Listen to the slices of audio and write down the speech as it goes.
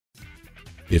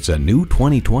It's a new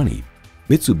 2020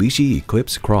 Mitsubishi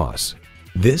Eclipse Cross.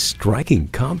 This striking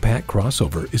compact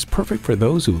crossover is perfect for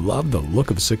those who love the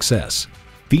look of success.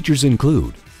 Features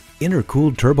include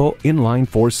intercooled turbo inline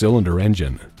 4-cylinder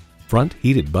engine, front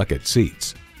heated bucket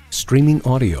seats, streaming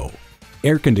audio,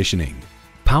 air conditioning,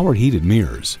 power heated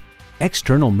mirrors,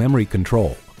 external memory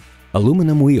control,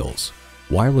 aluminum wheels,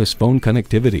 wireless phone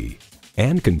connectivity,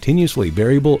 and continuously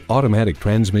variable automatic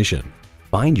transmission.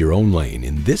 Find your own lane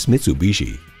in this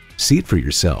Mitsubishi. See it for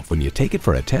yourself when you take it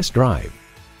for a test drive.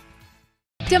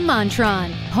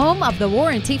 DeMontrond, home of the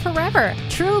warranty forever.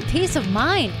 True peace of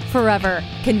mind forever.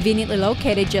 Conveniently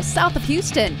located just south of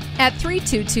Houston at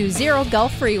 3220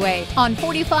 Gulf Freeway on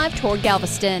 45 toward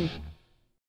Galveston.